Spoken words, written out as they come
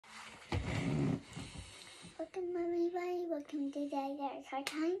welcome everybody. Welcome to Dad's Hard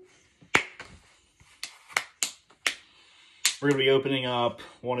Time. We're going to be opening up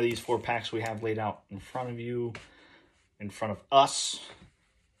one of these 4 packs we have laid out in front of you, in front of us.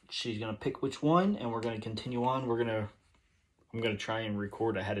 She's going to pick which one, and we're going to continue on. I'm going to try and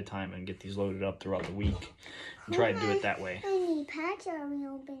record ahead of time and get these loaded up throughout the week and try to do it that way. How many packs are we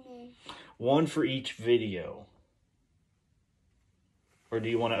opening? 1 for each video. Or do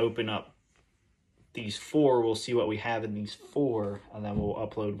you want to open up these 4? We'll see what we have in these 4, and then we'll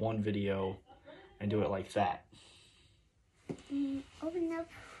upload 1 video and do it like that. Open up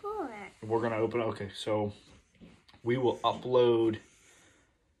 4. We're going to open, okay, so we will upload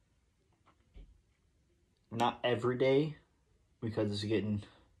not every day because it's getting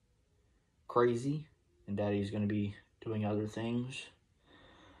crazy and Daddy's going to be doing other things.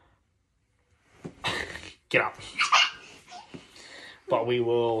 Get up. But we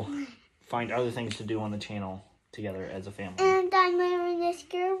will find other things to do on the channel together as a family. And I'm wearing this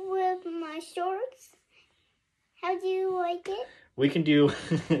skirt with my shorts. How do you like it? We can do,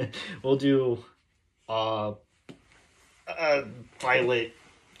 we'll do a violet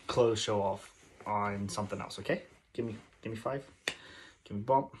clothes show off on something else, okay? Give me 5. Give me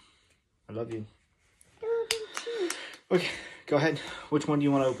bump. I love you. Okay, go ahead. Which one do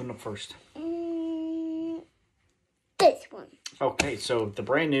you want to open up first? This one. Okay, so the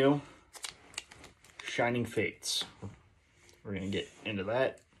brand new Shining Fates. We're going to get into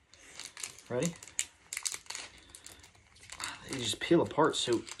that. Ready? They just peel apart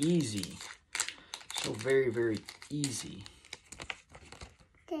so easy. So very, very easy.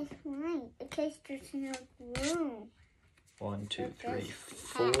 That's right. Because there's no glue. 1, 2, 3,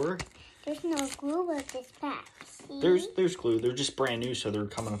 4. There's no glue with this pack. See? There's glue. They're just brand new, so they're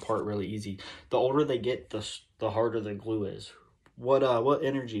coming apart really easy. The older they get, the harder the glue is. What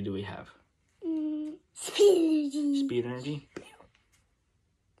energy do we have? Speed energy. Speed energy?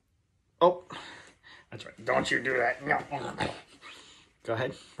 Oh, that's right. Don't you do that. No. Go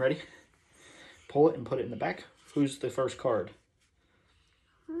ahead. Ready? Pull it and put it in the back. Who's the first card?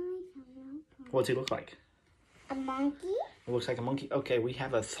 What's he look like? A monkey? It looks like a monkey. Okay, we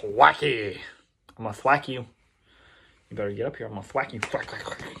have a Thwacky. I'm going to thwack you. You better get up here. I'm going to thwack you.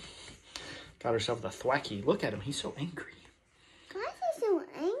 Got herself the Thwacky. Look at him. He's so angry. Why is he so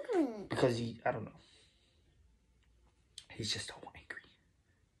angry? Because I don't know. He's just so angry.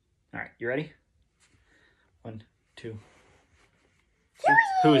 All right, you ready? 1, 2, 3.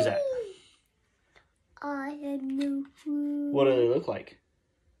 Who is that? I have no clue. What do they look like?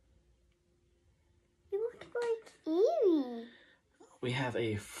 He looks like Eevee. We have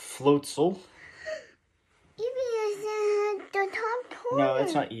a Floatzel. Eevee is the top corner. No,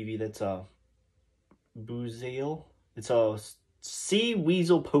 that's not Eevee. That's a Buizel. It's a Sea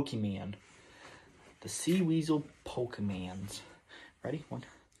Weasel Pokemon. The Sea Weasel Pokemons. Ready? 1,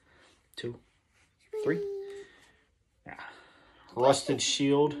 2, 3. Yeah. Rusted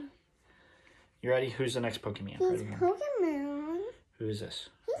Shield. You ready? Who's the next Pokemon? He's Ready? Pokemon. Who is this?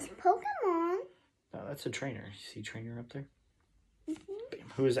 He's Pokemon. No, that's a trainer. You see trainer up there?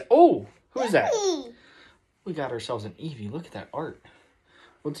 Bam. Who is that? Oh! Who is that? Eevee. We got ourselves an Eevee. Look at that art.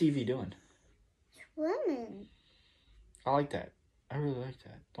 What's Eevee doing? Swimming. I like that. I really like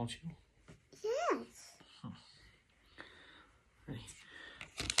that. Don't you? Yes. Ready?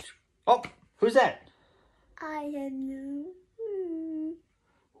 Oh! Who's that? I have no clue.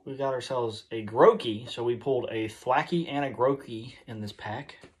 We got ourselves a Grookey. So we pulled a Thwacky and a Grookey in this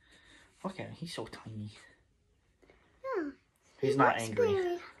pack. Look at him. He's so tiny. Yeah. He's not angry.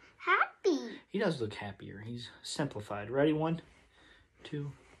 Very happy. He does look happier. He's simplified. Ready? 1,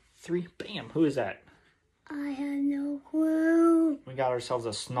 2, 3. Bam! Who is that? I have no clue. We got ourselves a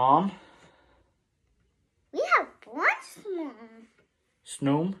Snom. We have one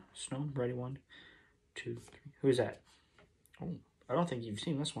Snom. Snom. Ready? 1, 2, 3. Who is that? Oh, I don't think you've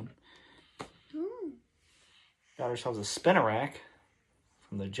seen this one. Got ourselves a Spinarak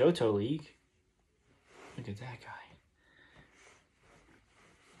from the Johto League. Look at that guy.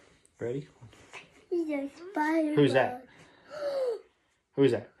 Ready? He's a spider. Who's that?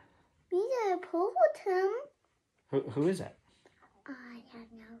 Who's that? He's a Pokemon. Who is that? I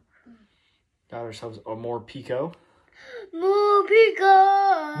have no clue. Got ourselves a Morpeko. More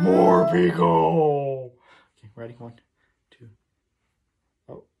Pika. Morpeko! Okay, ready? 1, 2.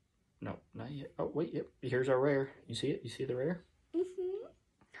 Oh, no, not yet. Oh, wait, yep. Here's our rare. You see it? You see the rare?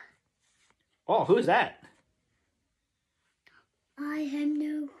 Oh, who is that? I have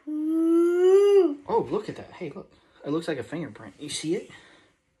no clue. Oh, look at that. Hey, look. It looks like a fingerprint. You see it?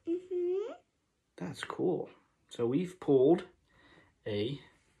 That's cool. So we've pulled a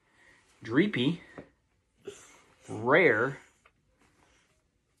Dreepy rare.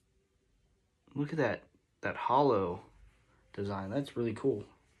 Look at that hollow design. That's really cool.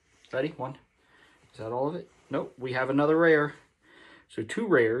 Ready? One. Is that all of it? Nope. We have another rare. So 2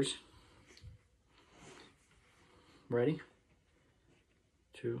 rares. Ready?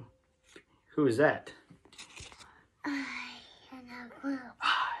 2. Who is that? I have no clue.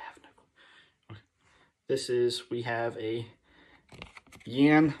 I have no clue. Okay. This is, we have a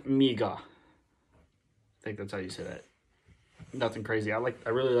Yanmega. I think that's how you say that. Nothing crazy. I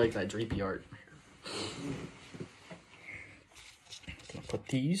really like that Dreepy art. Gonna put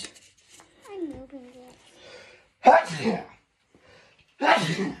these. I'm moving it.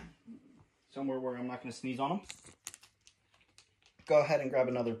 Somewhere where I'm not gonna sneeze on them. Go ahead and grab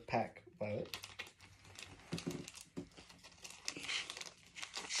another pack, Violet.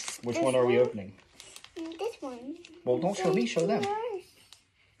 Which one are we opening? This one. Well, don't show me, show them.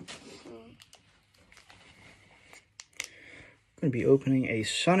 I'm going to be opening a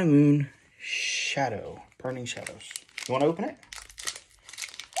Sun and Moon Shadow. Burning Shadows. You want to open it?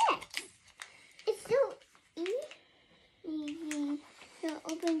 Yeah. It's so easy to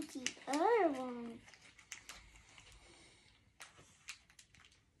open the other one.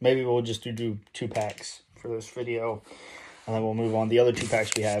 Maybe we'll just do 2 packs for this video. And then we'll move on. The other 2 packs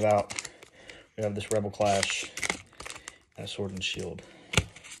we have out. We have this Rebel Clash and a Sword and Shield.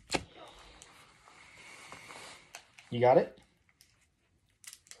 You got it?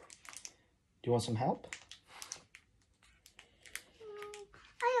 Do you want some help?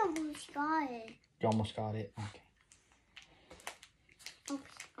 I almost got it. You almost got it? Okay.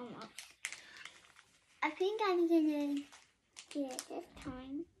 Almost. I think I'm gonna get it this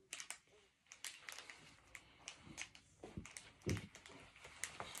time.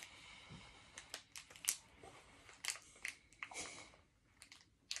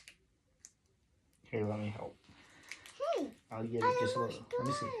 Here, let me help. Hey, I'll get it I just a almost little. Let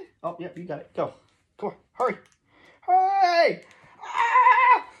me see. got it. Oh, yep, you got it. Go. Come on, hurry. Hurry!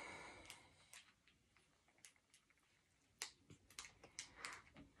 Ah!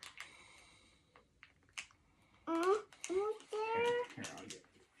 Almost there. Here, I'll get it.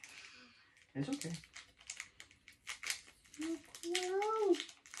 It's okay. No.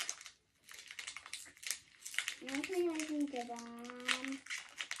 Nothing I can get on.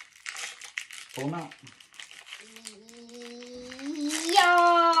 Pull them out.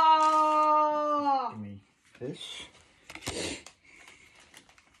 Yeah. Give me this.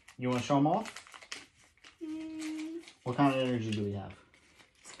 You want to show them off? What kind of energy do we have?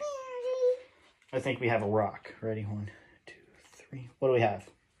 I think we have a rock. Ready? 1, 2, 3. What do we have?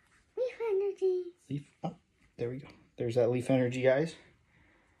 Leaf energy. Leaf. Oh, there we go. There's that leaf energy, guys.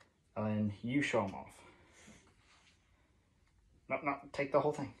 And you show them off. No, take the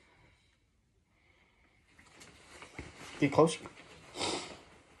whole thing. Get closer.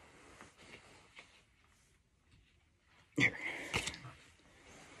 Here.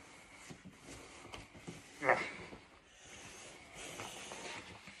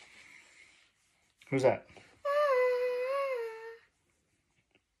 Who's that?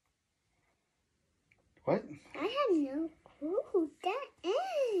 What? I have no clue who that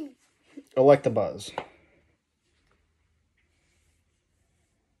is. Electabuzz.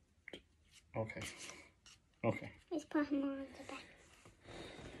 Okay. Okay. Let's put him on the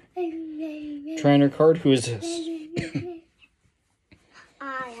back. Trainer card. Who is this?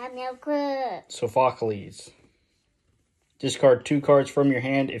 I have no clue. Sophocles. Discard 2 cards from your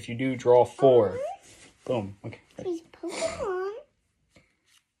hand. If you do, draw 4. Boom. Okay. Ready. He's Pokemon.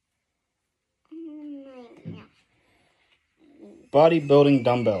 Bodybuilding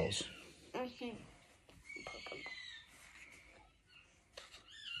dumbbells. Okay.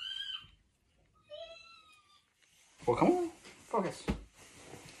 Well, come on. Focus.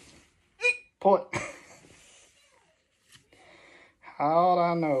 Pull it. How'd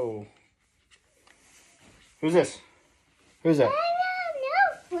I know? Who's this? Who's that? I have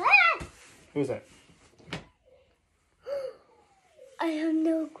no clue. Who's that? I have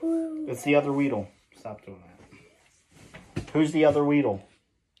no clue. It's the other Weedle. Stop doing that. Who's the other Weedle?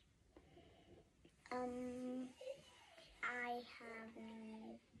 I have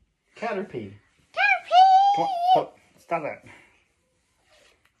Caterpie. Caterpie. Come on. Stop that.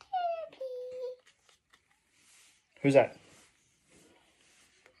 Caterpie. Who's that?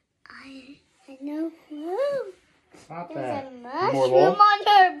 I have no clue. Stop There's that. a More mushroom lol? on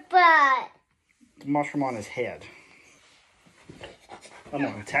her butt. The mushroom on his head. I'm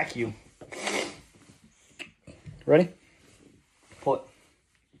gonna attack you. Ready? Pull it.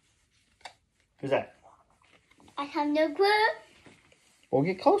 Who's that? I have no clue. We'll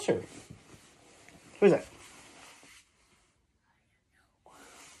get closer. Who's that?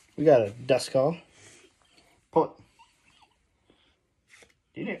 We got a Duskull. Pull it.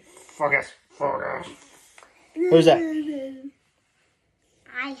 You need focus. Focus. Who's that?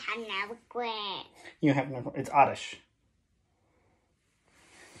 I have never quit. You have no. It's Oddish.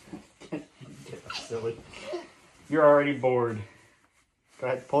 Silly. You're already bored. Go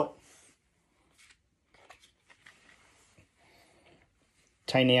ahead, pull it.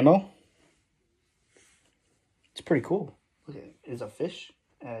 Tynamo. It's pretty cool. Look at it. It's a fish.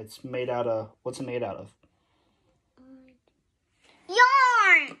 It's made out of. What's it made out of?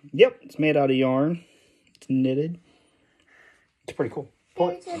 Yarn! Yep, it's made out of yarn. It's knitted. It's pretty cool. Pull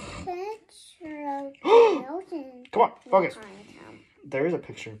There's it. a picture of the ocean. Come on, focus. behind him. There is a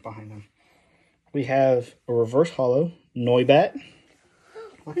picture behind them. We have a reverse hollow Noibat.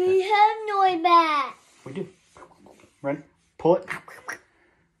 Look at We that. have Noibat. We do. Ready? Pull it.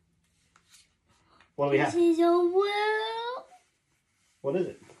 What do we have? This is a whale. What is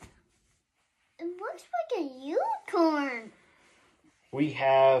it? It looks like a unicorn. We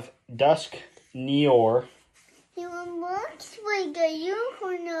have Dusk Neor. It looks like a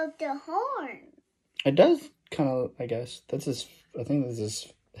unicorn of the horn. It does kind of, I guess. That's his, I think that's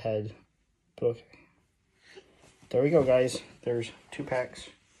his head. But okay. There we go, guys. There's 2 packs.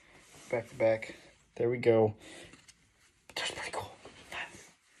 Back to back. There we go. That's pretty cool.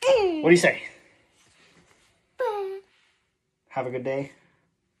 What do you say? Have a good day.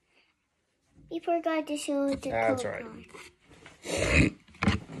 You forgot to show the That's code right.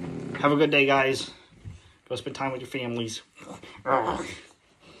 card. Have a good day, guys. Go spend time with your families. Go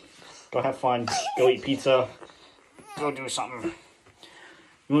have fun. Go eat pizza. Go do something.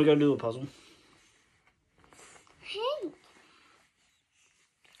 You want to go do a puzzle? Hey.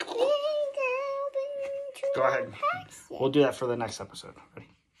 Go ahead. We'll do that for the next episode. Ready?